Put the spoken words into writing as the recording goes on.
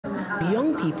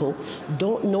Young people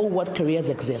don't know what careers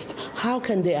exist. How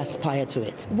can they aspire to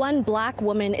it? One Black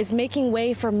woman is making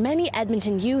way for many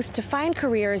Edmonton youth to find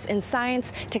careers in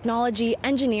science, technology,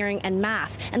 engineering, and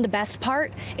math. And the best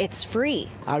part, it's free.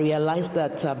 I realized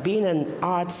that being an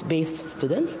arts-based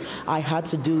student, I had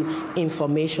to do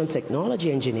information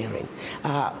technology engineering.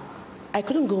 I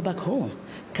couldn't go back home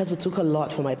because it took a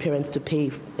lot for my parents to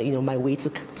pay, my way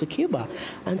to Cuba.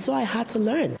 And so I had to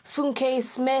learn. Funke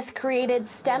Smith created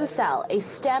STEM Cell, a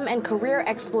STEM and career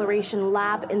exploration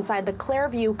lab inside the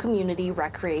Clairview Community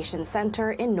Recreation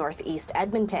Center in Northeast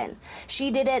Edmonton. She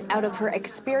did it out of her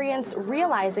experience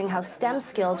realizing how STEM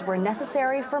skills were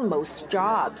necessary for most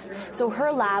jobs. So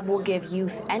her lab will give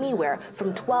youth anywhere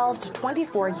from 12 to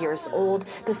 24 years old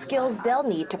the skills they'll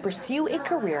need to pursue a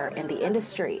career in the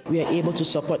industry. We are able to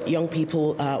support young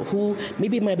people who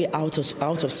maybe might be out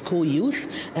of school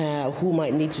youth, who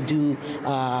might need to do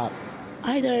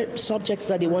either subjects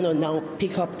that they want to now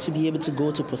pick up to be able to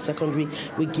go to post-secondary.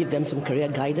 We give them some career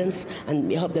guidance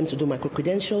and help them to do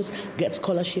micro-credentials, get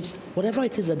scholarships, whatever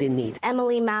it is that they need.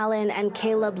 Emily Mallon and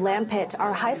Caleb Lampett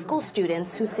are high school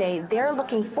students who say they're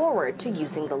looking forward to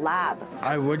using the lab.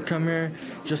 I would come here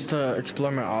just to explore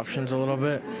my options a little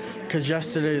bit, because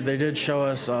yesterday they did show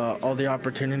us all the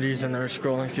opportunities and they were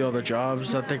scrolling through all the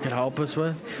jobs that they could help us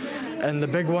with. And the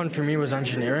big one for me was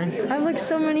engineering. I have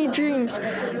so many dreams.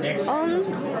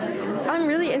 I'm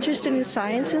really interested in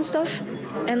science and stuff,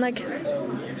 and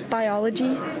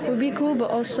biology would be cool,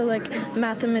 but also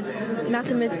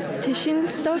mathematician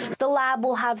stuff. The lab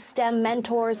will have STEM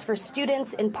mentors for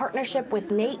students in partnership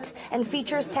with NATE and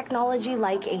features technology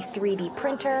like a 3D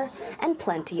printer and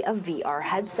plenty of VR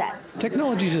headsets.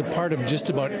 Technology is a part of just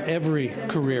about every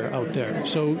career out there,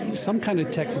 so some kind of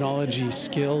technology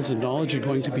skills and knowledge are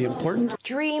going to be important.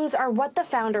 Dreams are what the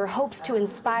founder hopes to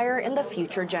inspire in the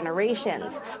future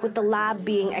generations, with the lab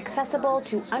being accessible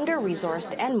to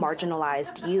under-resourced and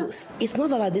marginalized youth. It's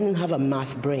not that I didn't have a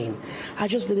math brain. I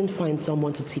just didn't find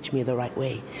someone to teach me the right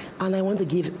way. And I want to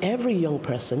give every young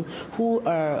person who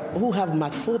have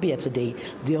math phobia today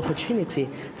the opportunity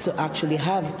to actually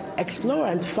explore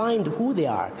and find who they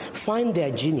are, find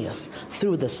their genius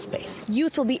through this space.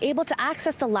 Youth will be able to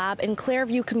access the lab in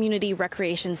Clairview Community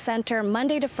Recreation Center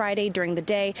Monday to Friday during the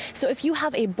day. So if you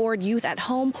have a bored youth at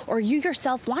home or you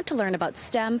yourself want to learn about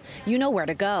STEM, you know where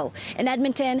to go. In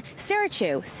Edmonton, Sarah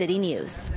Chu, City News.